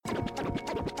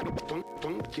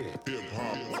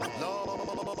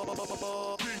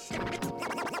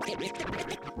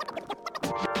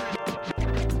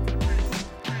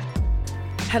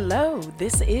Hello,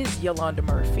 this is Yolanda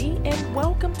Murphy, and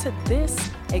welcome to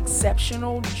This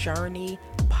Exceptional Journey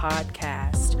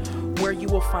podcast, where you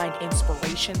will find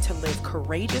inspiration to live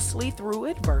courageously through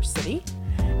adversity,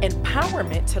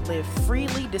 empowerment to live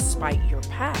freely despite your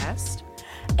past,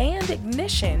 and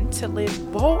ignition to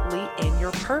live boldly in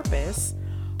your purpose,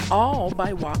 all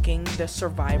by walking the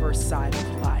survivor side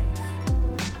of life.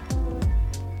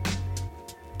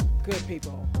 Good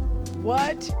people.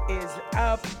 What is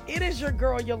up? It is your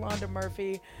girl, Yolanda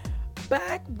Murphy,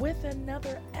 back with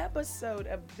another episode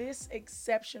of This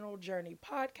Exceptional Journey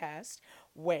podcast,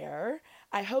 where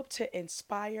I hope to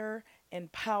inspire,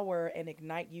 empower, and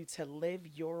ignite you to live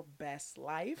your best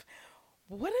life.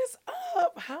 What is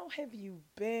up? How have you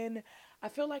been? I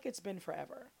feel like it's been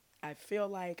forever. I feel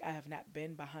like I have not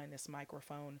been behind this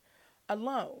microphone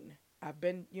alone. I've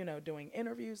been, doing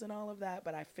interviews and all of that,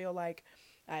 but I feel like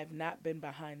I have not been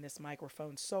behind this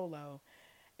microphone solo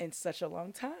in such a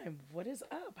long time. What is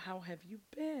up? How have you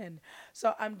been?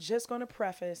 So I'm just going to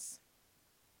preface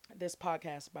this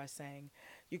podcast by saying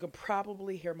you can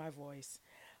probably hear my voice.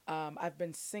 I've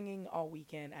been singing all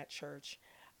weekend at church.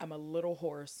 I'm a little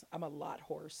hoarse. I'm a lot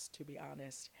hoarse, to be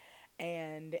honest.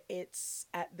 And it's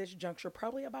at this juncture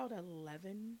probably about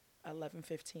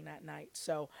 11:15 at night.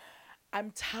 So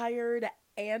I'm tired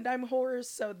and I'm hoarse,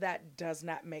 so that does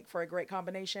not make for a great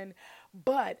combination.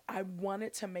 But I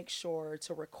wanted to make sure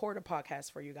to record a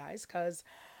podcast for you guys because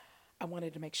I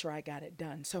wanted to make sure I got it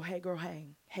done. So hey girl,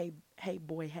 hey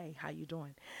boy, hey, how you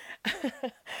doing?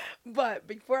 But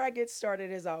before I get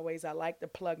started, as always, I like to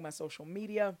plug my social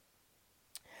media.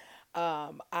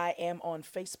 I am on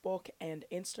Facebook and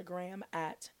Instagram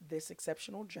at This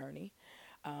Exceptional Journey.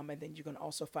 And then you can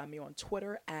also find me on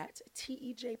Twitter at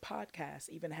TEJ Podcast.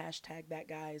 Even hashtag that,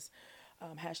 guys.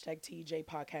 Hashtag TEJ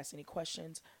Podcast. Any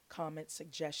questions, comments,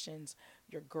 suggestions?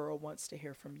 Your girl wants to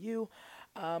hear from you.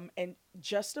 And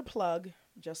just a plug,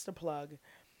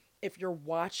 if you're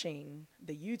watching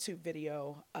the YouTube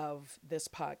video of this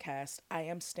podcast, I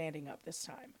am standing up this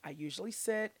time. I usually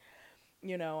sit,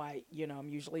 I'm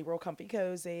usually real comfy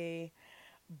cozy,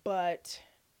 but,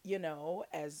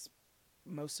 as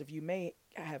most of you may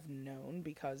have known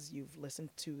because you've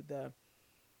listened to the,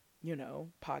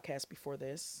 podcast before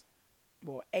this,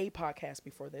 a podcast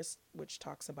before this, which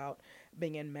talks about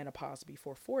being in menopause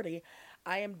before 40,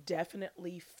 I am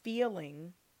definitely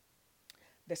feeling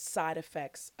the side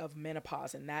effects of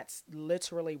menopause. And that's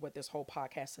literally what this whole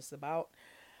podcast is about.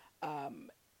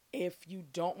 If you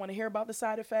don't want to hear about the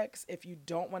side effects, if you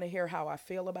don't want to hear how I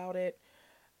feel about it,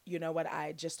 you know what?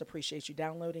 I just appreciate you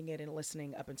downloading it and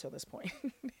listening up until this point.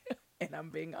 And I'm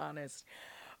being honest.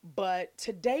 But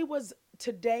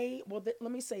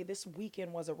let me say this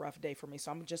weekend was a rough day for me.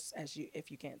 So I'm just,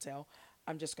 if you can't tell,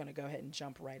 I'm just going to go ahead and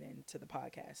jump right into the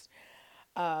podcast.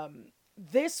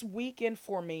 This weekend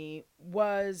for me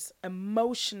was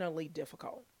emotionally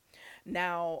difficult.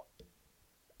 Now,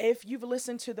 if you've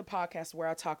listened to the podcast where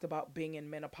I talked about being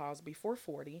in menopause before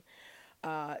 40,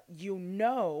 you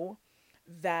know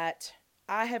that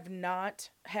I have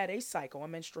not had a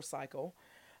menstrual cycle.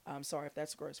 Sorry if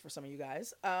that's gross for some of you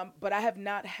guys. But I have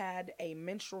not had a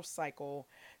menstrual cycle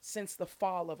since the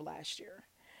fall of last year.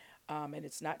 And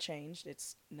it's not changed.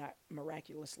 It's not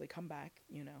miraculously come back,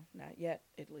 not yet,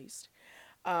 at least.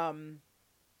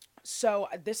 So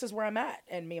this is where I'm at.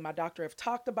 And me and my doctor have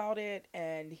talked about it.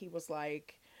 And he was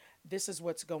like, this is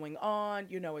what's going on.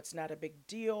 It's not a big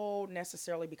deal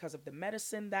necessarily because of the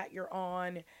medicine that you're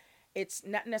on. It's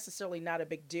not necessarily not a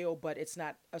big deal, but it's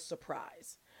not a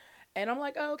surprise. And I'm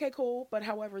like, oh, okay, cool. But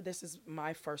however, this is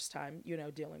my first time,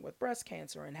 dealing with breast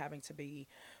cancer and having to be,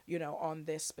 on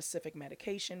this specific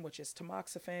medication, which is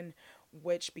tamoxifen,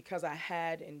 which because I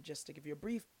had, and just to give you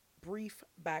a brief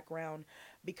background,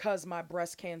 because my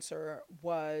breast cancer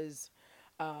was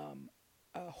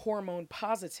hormone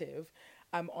positive,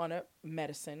 I'm on a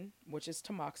medicine, which is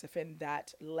tamoxifen,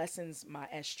 that lessens my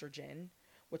estrogen,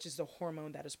 which is the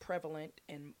hormone that is prevalent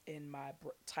in my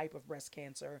type of breast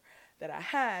cancer that I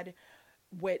had,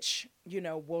 which,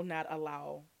 will not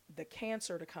allow the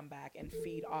cancer to come back and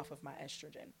feed off of my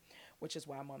estrogen, which is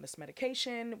why I'm on this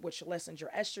medication, which lessens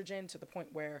your estrogen to the point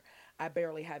where I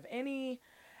barely have any,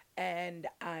 and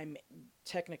I'm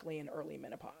technically in early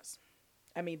menopause.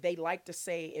 I mean, they like to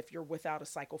say if you're without a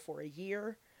cycle for a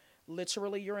year,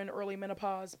 literally you're in early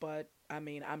menopause, but I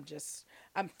mean,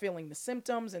 I'm feeling the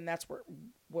symptoms, and that's what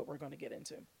we're going to get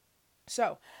into.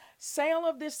 So, say all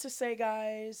of this to say,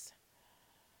 guys,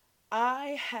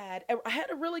 I had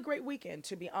a really great weekend,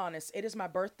 to be honest. It is my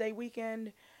birthday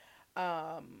weekend.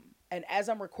 And as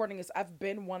I'm recording this, I've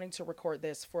been wanting to record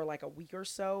this for like a week or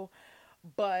so,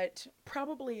 but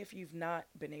probably if you've not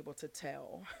been able to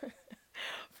tell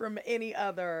from any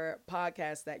other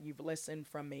podcast that you've listened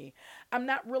from me, I'm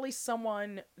not really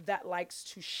someone that likes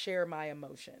to share my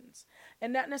emotions.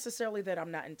 And not necessarily that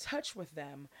I'm not in touch with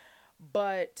them,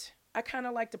 but I kind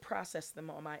of like to process them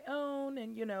on my own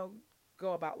and,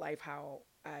 go about life how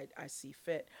I see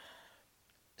fit.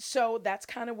 So that's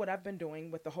kind of what I've been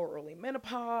doing with the whole early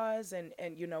menopause and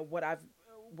what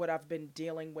I've been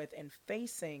dealing with and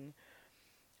facing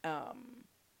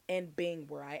and being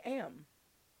where I am.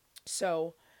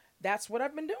 So that's what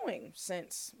I've been doing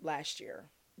since last year.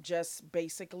 Just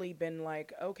basically been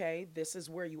like, okay, this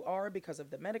is where you are because of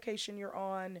the medication you're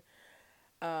on.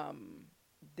 Um,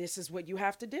 this is what you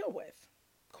have to deal with.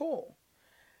 Cool.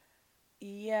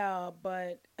 Yeah,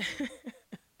 but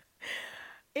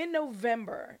in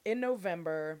November,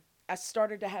 I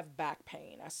started to have back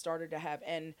pain. I started to have,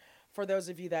 and for those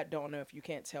of you that don't know, if you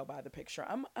can't tell by the picture,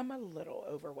 I'm a little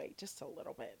overweight, just a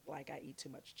little bit. Like I eat too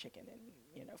much chicken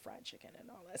and fried chicken and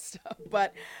all that stuff.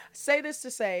 But say this to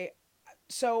say,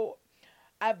 so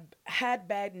I've had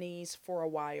bad knees for a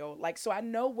while. Like so, I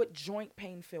know what joint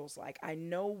pain feels like. I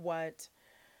know what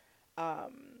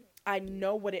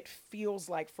it feels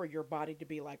like for your body to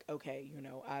be like, okay,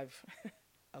 I've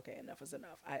okay, enough is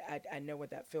enough. I know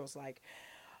what that feels like.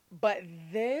 But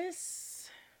this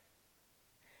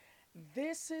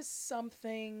is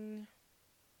something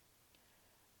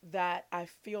that I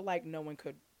feel like no one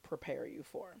could prepare you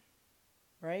for,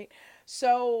 right?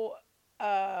 So,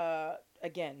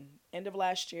 again, end of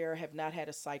last year, have not had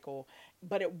a cycle,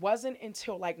 but it wasn't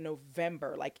until like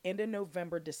November, like end of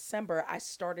November, December, I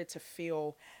started to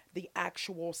feel the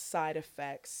actual side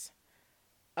effects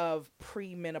of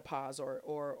premenopause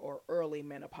or early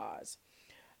menopause.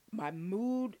 My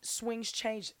mood swings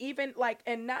changed, even like,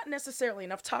 and not necessarily,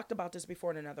 and I've talked about this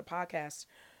before in another podcast,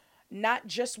 not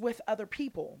just with other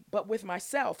people, but with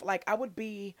myself. Like I would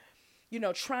be,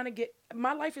 trying to get,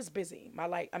 my life is busy. My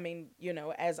life, I mean,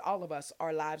 as all of us,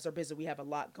 our lives are busy. We have a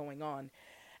lot going on.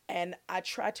 And I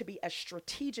try to be as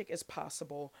strategic as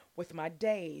possible with my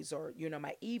days or,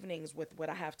 my evenings with what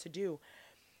I have to do.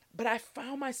 But I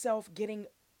found myself getting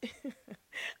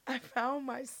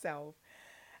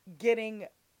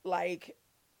like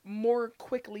more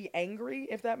quickly angry,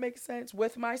 if that makes sense,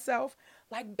 with myself.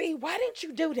 Like, B, why didn't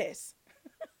you do this?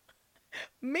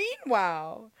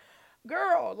 Meanwhile,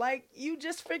 girl, like you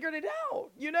just figured it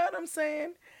out. You know what I'm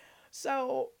saying?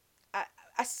 So I,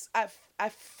 I, I, I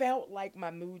felt like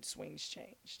my mood swings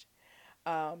changed.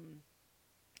 Um,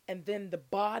 and then the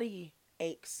body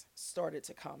aches started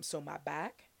to come. So my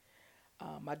back,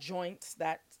 my joints,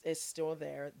 that is still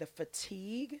there. The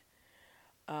fatigue.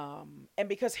 And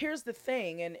because here's the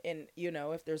thing, and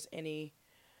if there's any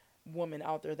woman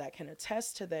out there that can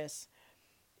attest to this,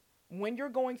 when you're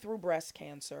going through breast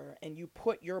cancer and you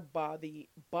put your body,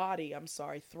 I'm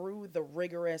sorry, through the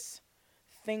rigorous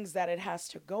things that it has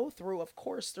to go through, of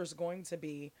course there's going to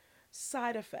be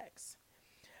side effects.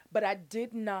 But I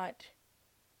did not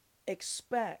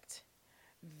expect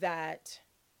that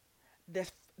the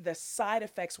the side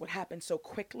effects would happen so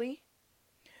quickly.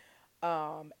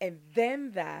 And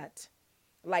then that,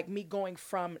 like me going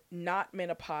from not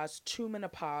menopause to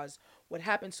menopause, would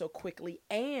happen so quickly,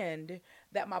 and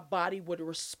that my body would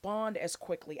respond as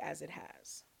quickly as it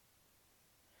has.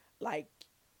 Like,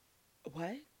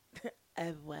 what?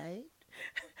 What?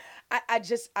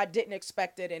 I didn't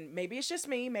expect it, and maybe it's just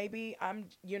me. Maybe I'm,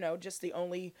 just the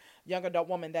only young adult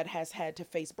woman that has had to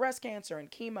face breast cancer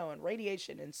and chemo and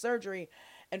radiation and surgery,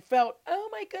 and felt, oh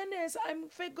my goodness,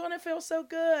 gonna feel so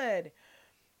good.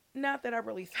 Not that I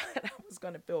really thought I was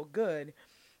gonna feel good,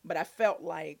 but I felt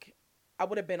like I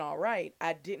would have been all right.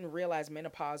 I didn't realize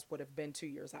menopause would have been 2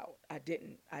 years out. I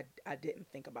didn't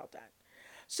think about that.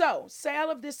 So, say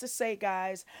all of this to say,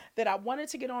 guys, that I wanted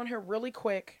to get on here really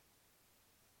quick.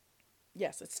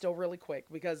 Yes, it's still really quick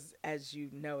because, as you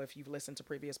know, if you've listened to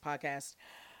previous podcasts,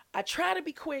 I try to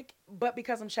be quick, but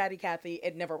because I'm Chatty Cathy,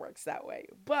 it never works that way.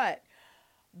 But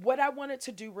what I wanted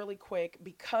to do really quick,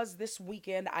 because this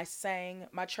weekend I sang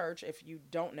my church. If you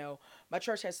don't know, my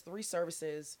church has 3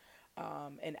 services.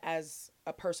 And as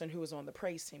a person who is on the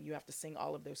praise team, you have to sing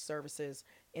all of those services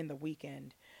in the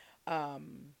weekend.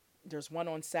 There's one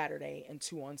on Saturday and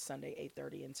 2 on Sunday,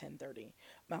 8:30 and 10:30.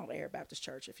 Mount Air Baptist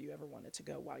Church, if you ever wanted to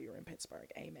go while you're in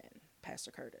Pittsburgh. Amen.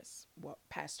 Pastor Curtis. Well,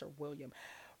 Pastor William.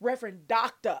 Reverend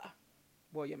Dr.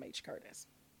 William H. Curtis.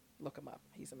 Look him up.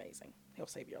 He's amazing. He'll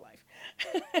save your life.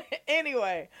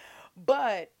 Anyway,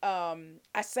 But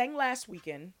I sang last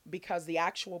weekend because the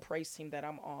actual praise team that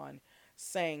I'm on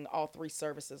sang all three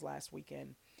services last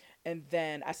weekend. And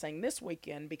then I sang this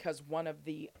weekend because one of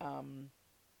the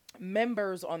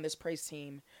members on this praise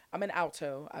team, I'm an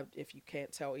alto. If you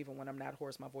can't tell, even when I'm not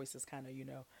hoarse, my voice is kind of,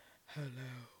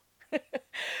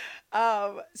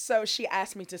 hello. So she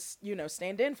asked me to,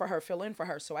 stand in for her, fill in for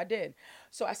her. So I did.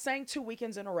 So I sang 2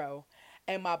 weekends in a row,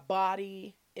 and my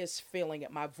body is feeling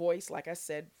it. My voice, like I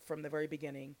said from the very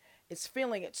beginning, is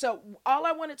feeling it. So all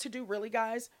I wanted to do, really,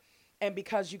 guys, and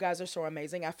because you guys are so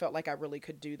amazing, I felt like I really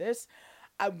could do this.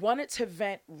 I wanted to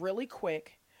vent really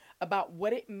quick about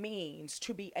what it means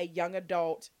to be a young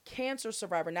adult cancer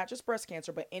survivor, not just breast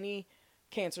cancer, but any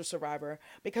cancer survivor,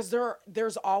 because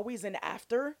there's always an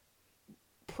after.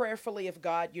 Prayerfully, if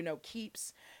God,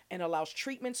 keeps and allows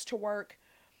treatments to work,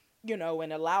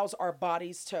 and allows our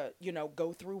bodies to,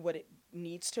 go through what it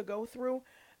needs to go through,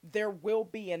 there will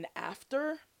be an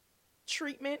after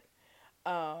treatment.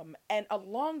 And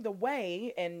along the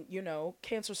way, and,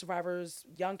 cancer survivors,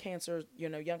 young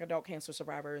adult cancer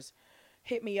survivors,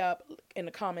 hit me up in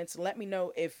the comments. Let me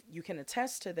know if you can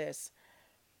attest to this.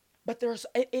 But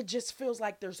it just feels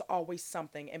like there's always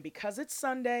something. And because it's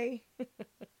Sunday,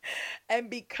 and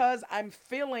because I'm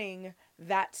feeling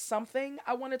that something,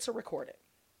 I wanted to record it.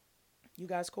 You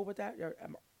guys cool with that?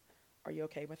 Are you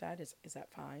okay with that? Is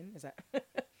that fine? Is that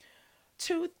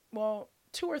two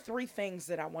or three things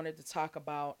that I wanted to talk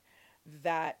about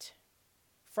that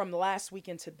from last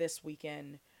weekend to this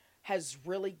weekend has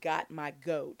really got my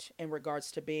goat in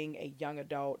regards to being a young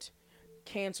adult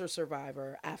cancer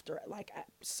survivor after like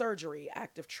surgery,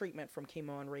 active treatment from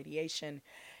chemo and radiation,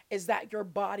 is that your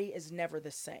body is never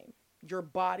the same. Your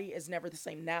body is never the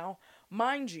same. Now,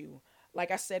 mind you,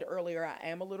 like I said earlier, I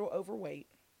am a little overweight.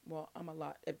 Well, I'm a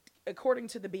lot. According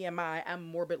to the BMI, I'm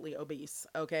morbidly obese.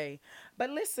 Okay. But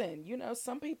listen,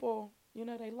 some people,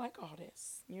 they like all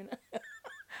this,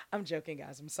 I'm joking,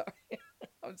 guys. I'm sorry.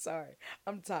 I'm sorry.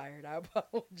 I'm tired. I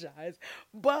apologize.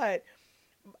 But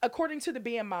according to the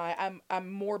BMI,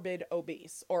 I'm morbid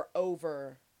obese or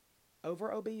over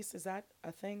obese. Is that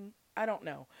a thing? I don't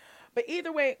know. But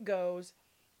either way it goes,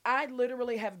 I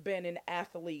literally have been an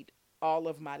athlete all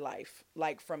of my life.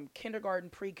 Like from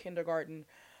kindergarten, pre-kindergarten,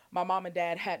 my mom and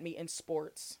dad had me in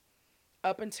sports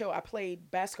up until I played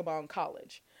basketball in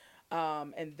college.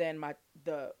 And then my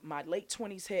late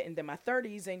 20s hit, and then my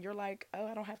 30s, and you're like, oh,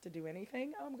 I don't have to do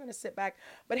anything. I'm gonna sit back.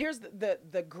 But here's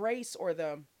the grace, or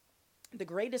the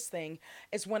greatest thing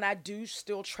is when I do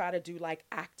still try to do like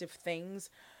active things,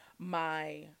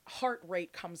 my heart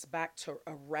rate comes back to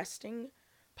a resting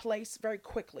place very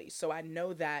quickly. So I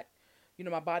know that,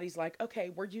 my body's like,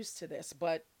 okay, we're used to this,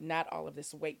 but not all of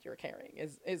this weight you're carrying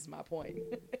is my point.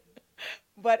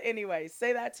 But anyway,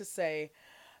 say that to say,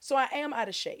 so I am out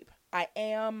of shape. I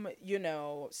am,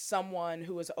 someone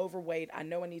who is overweight. I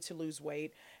know I need to lose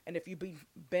weight. And if you've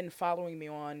been following me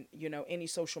on, any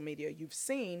social media, you've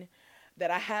seen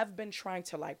that I have been trying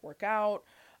to like work out.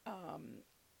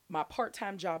 My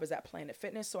part-time job is at Planet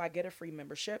Fitness, so I get a free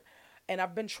membership. And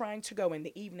I've been trying to go in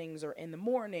the evenings or in the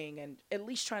morning and at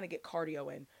least trying to get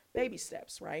cardio in, baby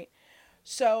steps, right?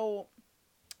 So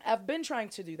I've been trying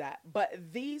to do that. But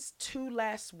these 2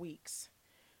 last weeks,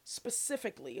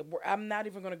 specifically, I'm not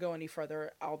even going to go any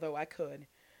further, although I could.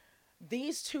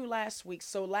 These 2 last weeks,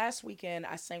 so last weekend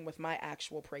I sang with my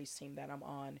actual praise team that I'm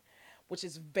on, which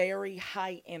is very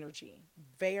high energy,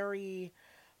 very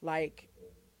like,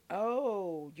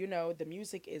 oh, the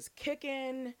music is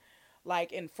kicking.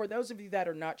 Like, and for those of you that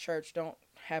are not church, don't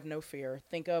have no fear.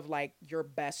 Think of like your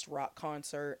best rock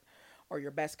concert or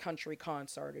your best country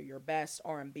concert or your best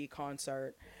R&B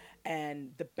concert,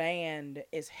 and the band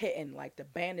is hitting, like the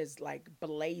band is like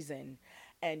blazing,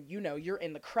 and you're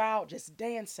in the crowd just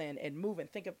dancing and moving.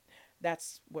 Think of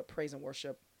That's what praise and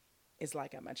worship is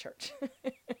like at my church.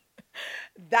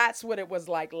 That's what it was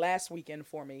like last weekend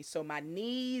for me. So my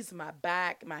knees, my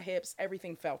back, my hips,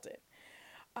 everything felt it.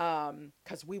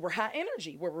 Because we were high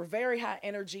energy. We were very high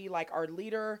energy. Like our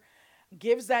leader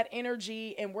gives that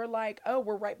energy, and we're like, oh,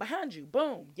 we're right behind you.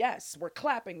 Boom. Yes, we're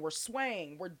clapping, we're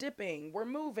swaying, we're dipping, we're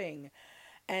moving.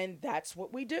 And that's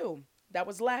what we do. That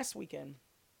was last weekend.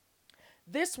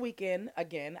 This weekend,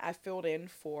 again, I filled in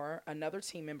for another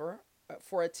team member,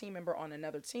 for a team member on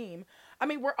another team. I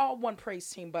mean, we're all one praise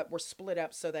team, but we're split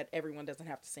up so that everyone doesn't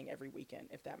have to sing every weekend,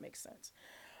 if that makes sense.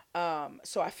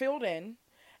 So I filled in,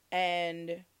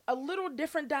 and a little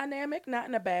different dynamic, not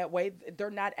in a bad way.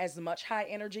 They're not as much high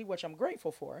energy, which I'm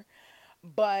grateful for,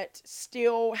 but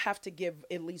still have to give,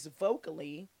 at least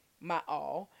vocally, my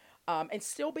all. And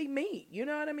still be me, you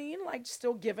know what I mean? Like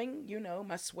still giving,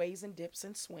 my sways and dips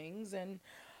and swings, and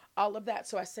all of that.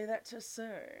 So I say that to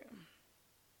say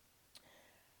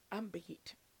I'm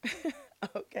beat.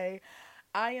 Okay.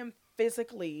 I am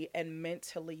physically and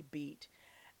mentally beat.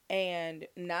 And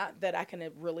not that I can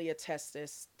really attest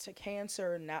this to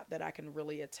cancer, not that I can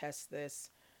really attest this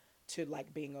to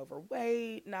like being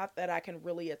overweight, not that I can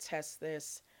really attest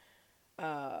this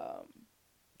um,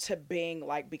 to being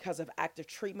like because of active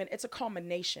treatment. It's a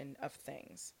culmination of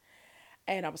things.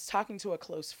 And I was talking to a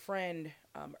close friend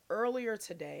earlier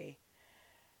today,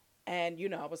 and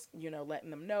I was letting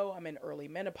them know I'm in early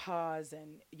menopause,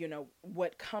 and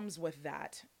what comes with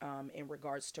that in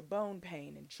regards to bone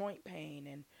pain and joint pain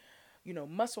and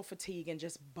muscle fatigue and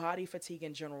just body fatigue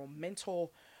in general,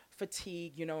 mental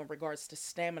fatigue, in regards to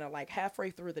stamina. Like halfway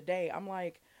through the day, I'm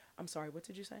like, I'm sorry, what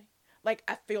did you say? Like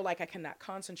I feel like I cannot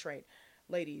concentrate.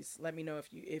 Ladies, let me know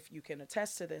if you can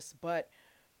attest to this, but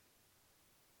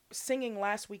singing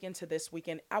last weekend to this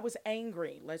weekend, I was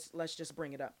angry. Let's just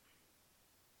bring it up.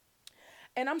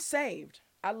 And I'm saved.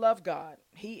 I love God.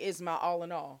 He is my all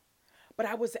in all. But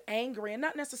I was angry, and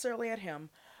not necessarily at him,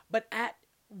 but at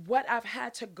what I've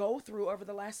had to go through over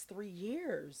the last 3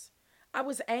 years. I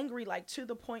was angry, like to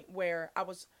the point where I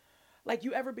was like,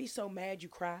 you ever be so mad you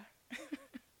cry?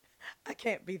 I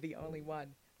can't be the only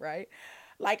one, right?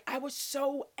 Like, I was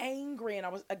so angry. And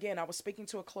I was speaking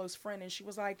to a close friend, and she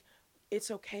was like, it's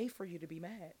okay for you to be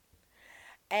mad.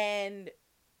 And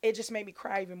it just made me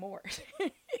cry even more.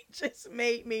 It just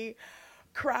made me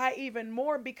cry even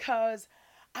more because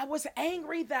I was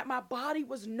angry that my body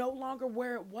was no longer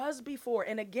where it was before.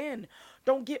 And again,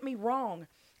 don't get me wrong.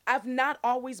 I've not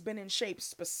always been in shape,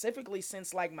 specifically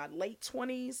since like my late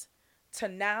 20s to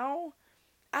now.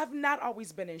 I've not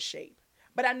always been in shape.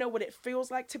 But I know what it feels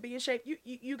like to be in shape.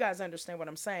 You guys understand what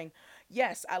I'm saying.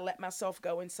 Yes, I let myself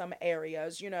go in some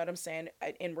areas, you know what I'm saying,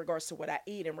 in regards to what I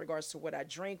eat, in regards to what I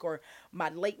drink, or my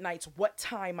late nights, what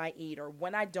time I eat, or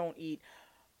when I don't eat,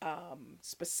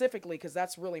 specifically, because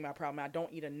that's really my problem. I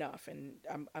don't eat enough, and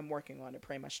I'm working on it.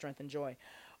 Pray my strength and joy.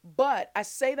 But I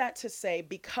say that to say,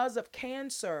 because of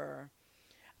cancer,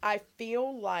 I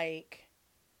feel like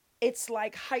it's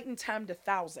like heightened time to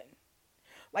thousand.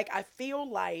 Like I feel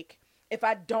like if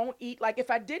I don't eat, like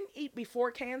if I didn't eat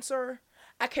before cancer,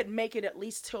 I could make it at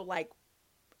least till like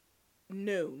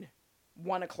noon,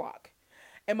 1 o'clock.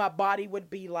 And my body would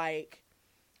be like,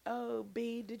 oh,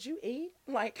 B, did you eat?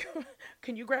 Like,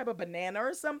 can you grab a banana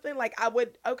or something? Like I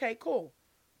would, okay, cool,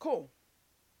 cool.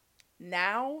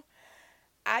 Now,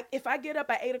 if I get up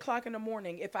at 8 o'clock in the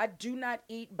morning, if I do not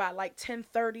eat by like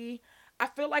 10:30, I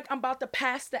feel like I'm about to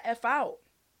pass the F out.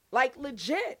 Like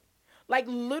legit. Like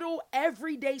little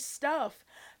everyday stuff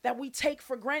that we take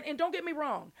for granted. And don't get me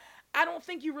wrong, I don't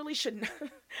think you really should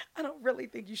I don't really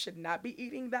think you should not be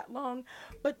eating that long.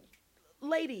 But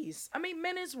ladies, I mean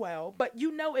men as well, but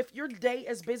if your day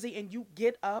is busy and you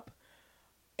get up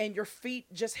and your feet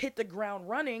just hit the ground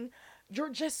running,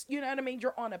 you're just, you know what I mean?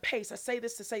 You're on a pace. I say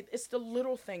this to say it's the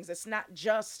little things. It's not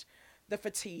just the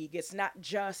fatigue. It's not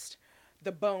just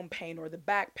the bone pain or the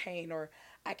back pain or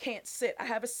I can't sit. I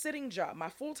have a sitting job. My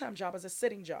full-time job is a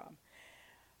sitting job.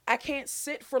 I can't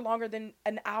sit for longer than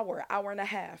an hour, hour and a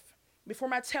half before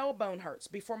my tailbone hurts,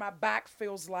 before my back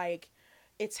feels like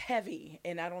it's heavy.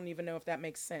 And I don't even know if that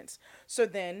makes sense. So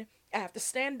then I have to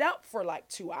stand up for like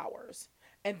 2 hours.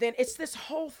 And then it's this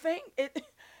whole thing.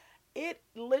 It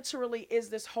literally is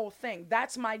this whole thing.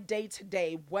 That's my day to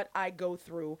day, what I go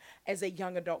through as a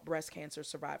young adult breast cancer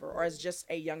survivor or as just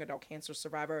a young adult cancer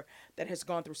survivor that has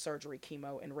gone through surgery,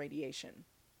 chemo, and radiation.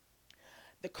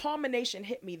 The culmination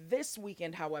hit me this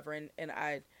weekend, however, and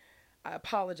I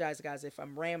apologize, guys, if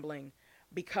I'm rambling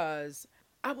because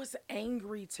I was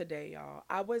angry today, y'all.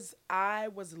 I was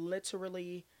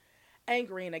literally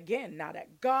angry. And again, not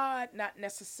at God, not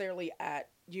necessarily at,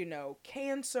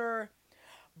 cancer,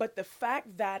 but the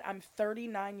fact that I'm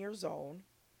 39 years old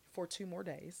for 2 more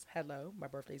days. Hello, my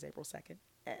birthday's April 2nd.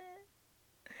 Eh.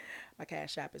 My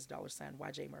cash app is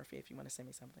 $YJ Murphy if you want to send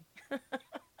me something.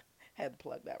 Had to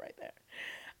plug that right there.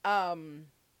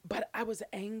 But I was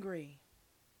angry.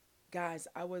 Guys,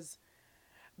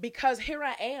 because here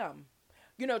I am,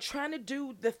 trying to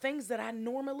do the things that I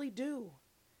normally do.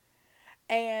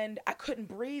 And I couldn't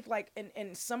breathe. Like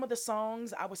in some of the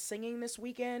songs I was singing this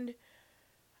weekend,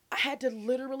 I had to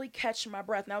literally catch my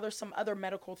breath. Now there's some other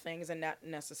medical things and not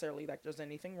necessarily like there's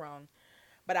anything wrong,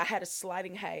 but I had a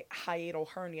sliding hiatal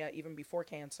hernia even before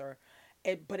cancer.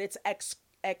 But it's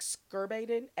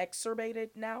exacerbated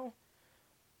now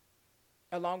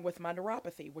along with my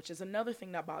neuropathy, which is another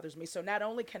thing that bothers me. So not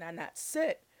only can I not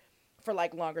sit for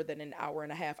like longer than an hour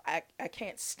and a half, I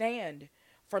can't stand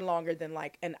for longer than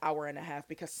like an hour and a half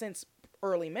because since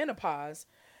early menopause,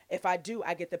 If I do,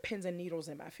 I get the pins and needles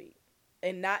in my feet.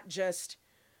 And not just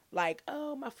like,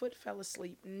 oh, my foot fell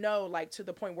asleep. No, like to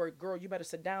the point where, girl, you better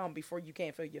sit down before you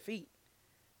can't feel your feet.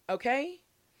 Okay?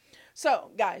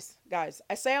 So, guys,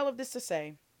 I say all of this to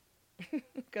say,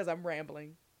 because I'm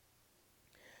rambling.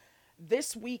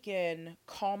 This weekend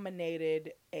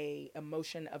culminated a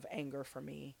emotion of anger for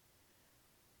me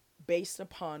based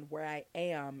upon where I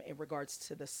am in regards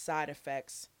to the side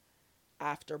effects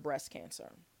after breast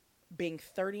cancer. Being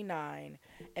 39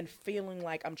 and feeling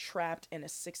like I'm trapped in a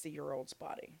 60-year-old's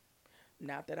body.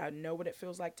 Not that I know what it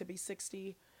feels like to be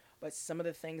 60, but some of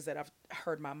the things that I've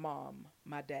heard my mom,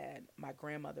 my dad, my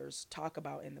grandmothers talk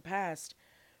about in the past,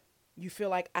 I feel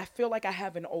like I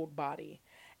have an old body.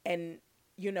 And,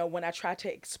 when I try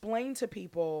to explain to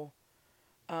people,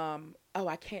 oh,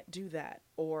 I can't do that,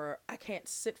 or I can't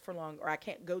sit for long, or I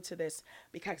can't go to this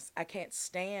because I can't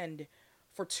stand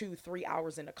for 2-3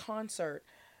 hours in a concert,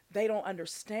 they don't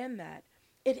understand that.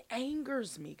 It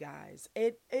angers me, guys.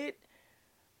 It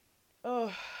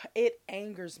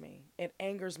angers me. It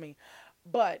angers me.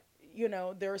 But,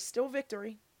 there is still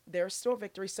victory. There's still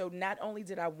victory. So not only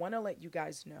did I want to let you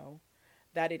guys know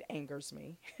that it angers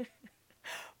me,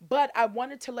 but I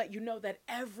wanted to let you know that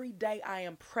every day I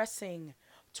am pressing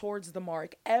towards the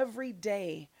mark. Every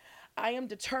day I am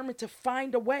determined to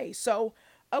find a way. So,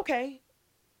 okay,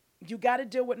 you got to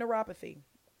deal with neuropathy.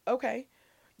 Okay.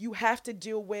 You have to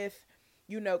deal with,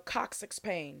 coccyx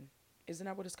pain. Isn't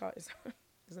that what it's called?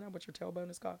 Isn't that what your tailbone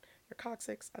is called? Your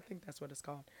coccyx? I think that's what it's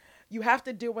called. You have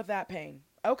to deal with that pain.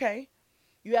 Okay.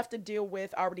 You have to deal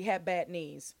with, I already had bad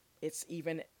knees. It's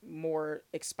even more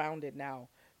expounded now.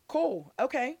 Cool.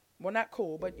 Okay. Well, not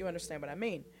cool, but you understand what I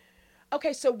mean.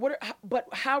 Okay. So but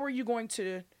how are you going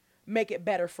to make it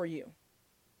better for you?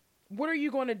 What are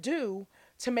you going to do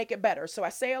to make it better? So I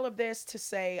say all of this to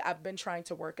say I've been trying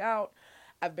to work out.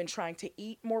 I've been trying to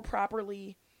eat more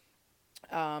properly,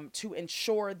 to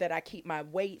ensure that I keep my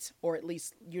weight, or at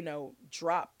least,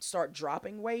 start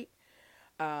dropping weight,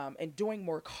 and doing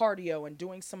more cardio and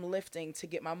doing some lifting to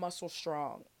get my muscles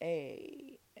strong.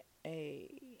 If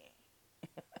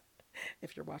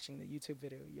you're watching the YouTube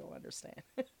video, you'll understand.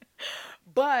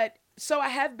 But so I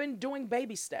have been doing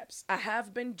baby steps. I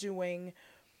have been doing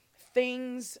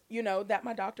things, that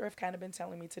my doctor have kind of been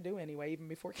telling me to do anyway, even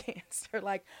before cancer.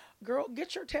 Like, girl,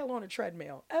 get your tail on a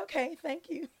treadmill. Okay, thank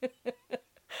you.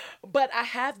 But I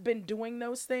have been doing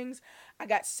those things. I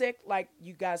got sick, like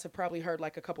you guys have probably heard,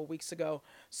 like a couple weeks ago.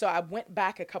 So I went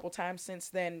back a couple times since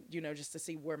then, just to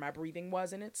see where my breathing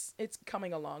was, and it's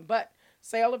coming along. But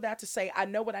say all of that to say, I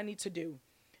know what I need to do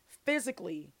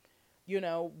physically,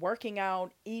 working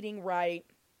out, eating right.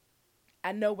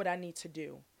 I know what I need to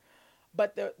do.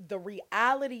 But the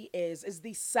reality is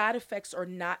these side effects are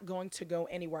not going to go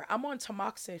anywhere. I'm on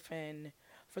tamoxifen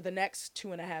for the next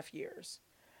 2.5 years.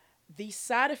 These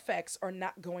side effects are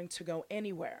not going to go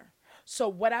anywhere. So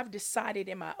what I've decided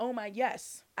in my,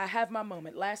 yes, I have my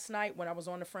moment. Last night when I was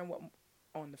what?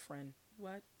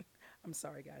 I'm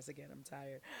sorry, guys. Again, I'm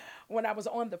tired. When I was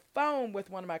on the phone with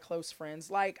one of my close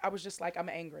friends, I was just like, I'm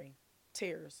angry.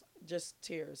 Tears, just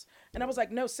tears. And I was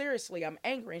like, no, seriously, I'm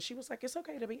angry. And she was like, it's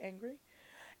okay to be angry.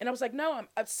 And I was like, no, I'm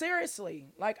seriously,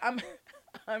 I'm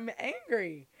I'm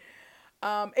angry.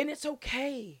 And it's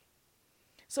okay.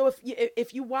 So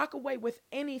if you walk away with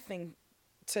anything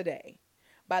today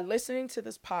by listening to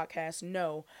this podcast,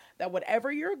 know that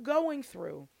whatever you're going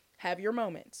through, have your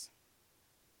moments.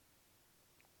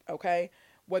 Okay?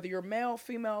 Whether you're male,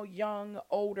 female, young,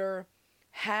 older,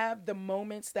 have the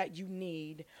moments that you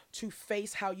need to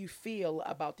face how you feel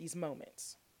about these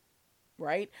moments,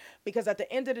 right? Because at the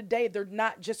end of the day, they're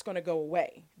not just going to go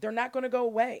away. They're not going to go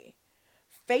away.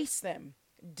 Face them,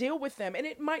 deal with them. And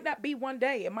it might not be one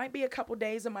day. It might be a couple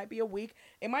days. It might be a week.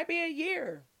 It might be a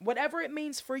year, whatever it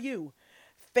means for you.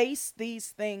 Face these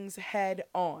things head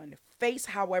on. Face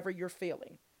however you're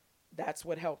feeling. That's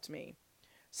what helped me.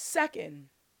 Second,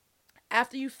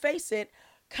 after you face it,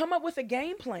 come up with a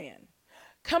game plan.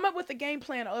 Come up with a game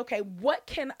plan. Okay, what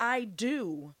can I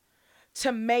do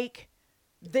to make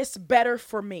this better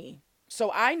for me?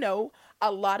 So I know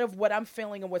a lot of what I'm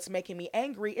feeling and what's making me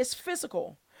angry is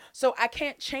physical. So I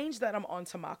can't change that I'm on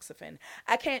tamoxifen.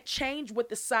 I can't change what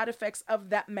the side effects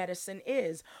of that medicine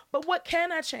is. But what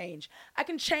can I change? I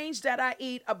can change that I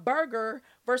eat a burger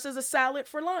versus a salad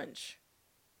for lunch,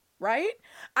 right?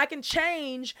 I can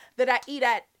change that I eat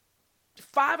at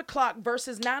 5 o'clock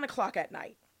versus 9 o'clock at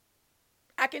night.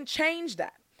 I can change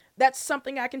that. That's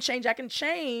something I can change. I can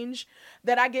change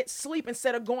that I get sleep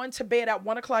instead of going to bed at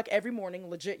 1 o'clock every morning.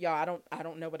 Legit, y'all. I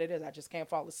don't know what it is. I just can't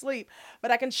fall asleep. But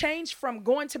I can change from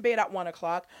going to bed at 1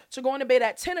 o'clock to going to bed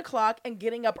at 10 o'clock and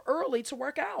getting up early to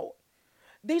work out.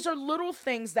 These are little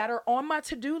things that are on my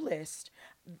to-do list,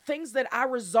 things that I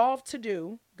resolved to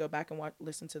do. Go back and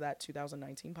listen to that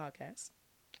 2019 podcast.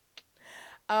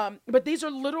 But these are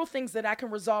little things that I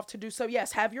can resolve to do. So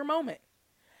yes, have your moment.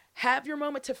 Have your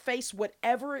moment to face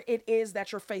whatever it is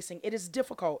that you're facing. It is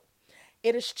difficult.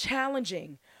 It is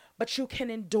challenging, but you can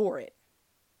endure it.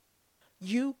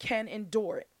 You can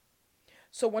endure it.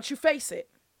 So once you face it,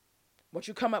 once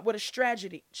you come up with a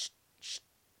strategy,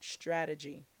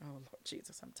 Oh, Lord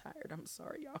Jesus, I'm tired. I'm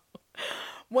sorry, y'all.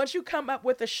 Once you come up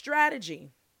with a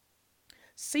strategy,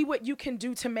 see what you can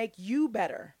do to make you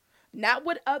better. Not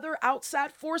what other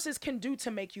outside forces can do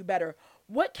to make you better.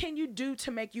 What can you do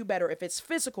to make you better? If it's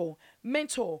physical,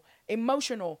 mental,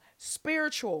 emotional,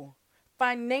 spiritual,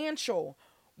 financial,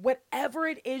 whatever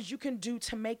it is you can do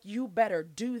to make you better,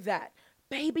 do that.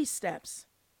 Baby steps.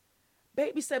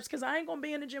 Baby steps, because I ain't going to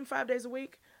be in the gym 5 days a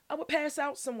week. I would pass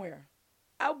out somewhere.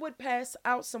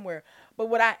 But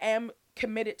what I am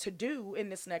committed to do in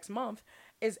this next month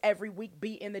is every week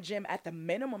be in the gym at the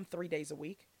minimum 3 days a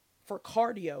week for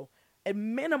cardio, a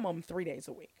minimum 3 days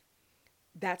a week.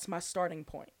 That's my starting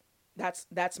point.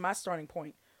 That's my starting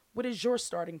point. What is your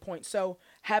starting point? So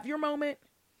have your moment,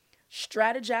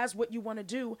 strategize what you want to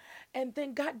do, and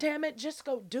then, God damn it, just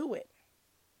go do it.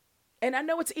 And I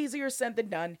know it's easier said than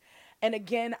done. And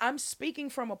again, I'm speaking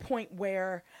from a point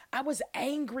where I was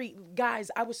angry.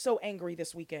 Guys, I was so angry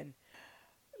this weekend.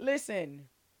 Listen,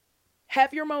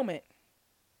 have your moment.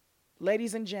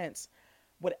 Ladies and gents,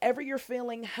 whatever you're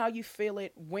feeling, how you feel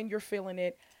it, when you're feeling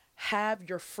it, have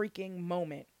your freaking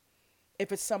moment.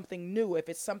 If it's something new, if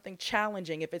it's something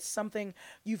challenging, if it's something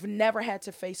you've never had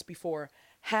to face before,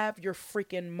 have your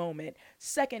freaking moment.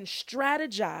 Second,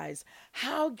 strategize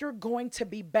how you're going to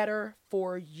be better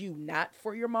for you, not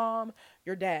for your mom,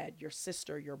 your dad, your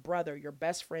sister, your brother, your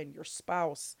best friend, your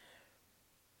spouse.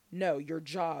 No, your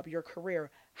job, your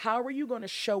career. How are you going to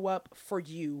show up for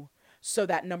you so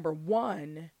that number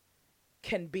one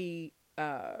can be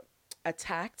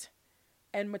attacked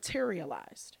and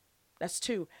materialized? That's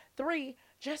 2. 3,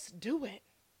 just do it.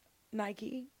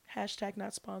 Nike, hashtag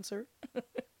not sponsored.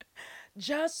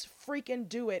 Just freaking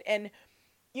do it. And,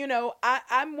 you know,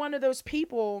 I'm one of those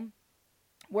people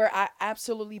where I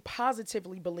absolutely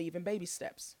positively believe in baby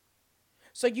steps.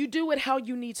 So you do it how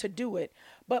you need to do it.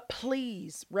 But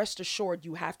please rest assured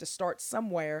you have to start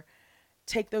somewhere.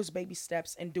 Take those baby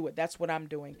steps and do it. That's what I'm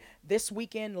doing. This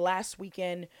weekend, last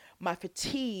weekend, my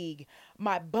fatigue,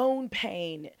 my bone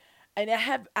pain, and I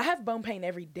have bone pain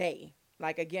every day.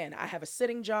 Like, again, I have a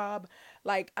sitting job.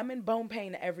 Like, I'm in bone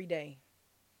pain every day.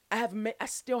 I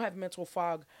still have mental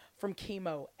fog from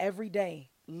chemo every day.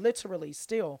 Literally,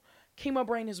 still. Chemo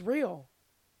brain is real.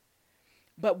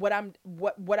 But what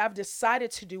I've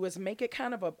decided to do is make it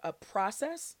kind of a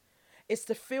process. It's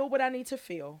to feel what I need to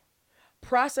feel,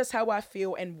 process how I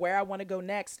feel and where I want to go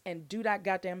next, and do that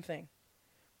goddamn thing.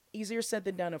 Easier said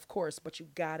than done, of course, but you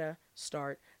gotta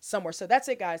start somewhere. So that's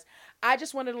it, guys. I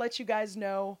just wanted to let you guys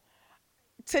know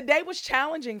today was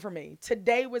challenging for me.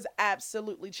 Today was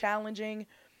absolutely challenging.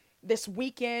 This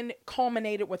weekend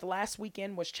culminated with last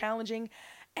weekend was challenging.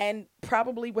 And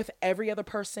probably with every other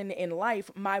person in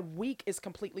life, my week is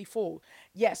completely full.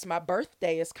 Yes, my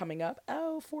birthday is coming up.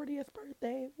 Oh, 40th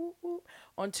birthday. Whoop, whoop,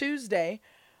 on Tuesday.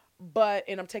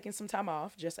 And I'm taking some time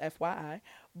off, just FYI.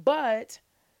 But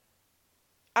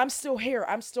I'm still here.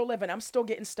 I'm still living. I'm still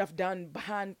getting stuff done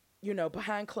behind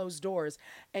closed doors.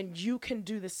 And you can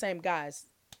do the same, guys.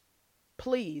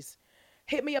 Please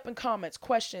hit me up in comments,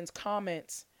 questions,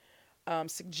 comments,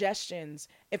 suggestions.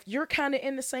 If you're kind of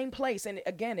in the same place, and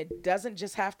again, it doesn't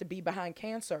just have to be behind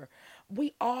cancer.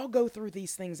 We all go through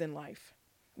these things in life.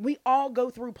 We all go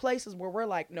through places where we're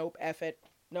like, nope, F it.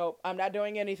 Nope, I'm not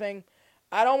doing anything.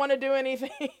 I don't want to do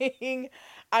anything.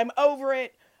 I'm over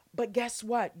it. But guess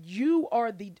what? You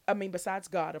are besides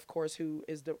God, of course, who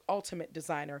is the ultimate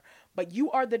designer, but you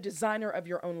are the designer of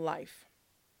your own life.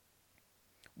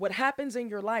 What happens in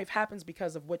your life happens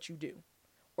because of what you do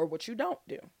or what you don't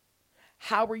do.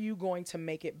 How are you going to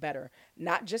make it better?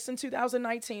 Not just in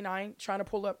 2019. I ain't trying to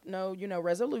pull up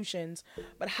resolutions,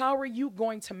 but how are you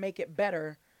going to make it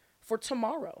better for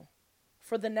tomorrow,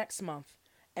 for the next month,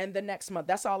 and the next month?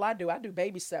 That's all I do. I do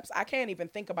baby steps. I can't even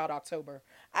think about October.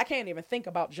 I can't even think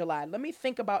about July. Let me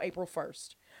think about April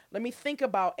 1st. Let me think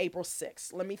about April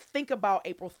 6th. Let me think about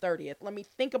April 30th. Let me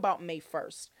think about May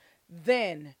 1st.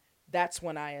 Then that's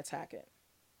when I attack it.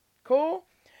 Cool?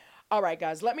 All right,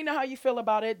 guys, let me know how you feel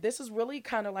about it. This is really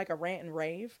kind of like a rant and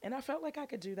rave, and I felt like I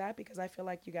could do that because I feel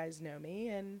like you guys know me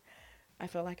and I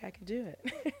feel like I can do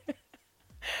it.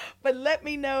 But let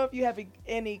me know if you have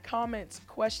any comments,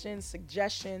 questions,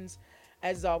 suggestions.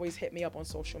 As always, hit me up on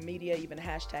social media, even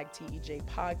hashtag TEJ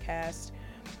Podcast.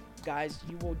 Guys,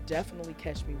 you will definitely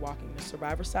catch me walking the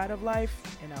survivor side of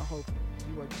life, and I hope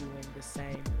you are doing the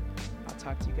same. I'll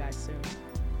talk to you guys soon.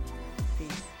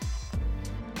 Peace.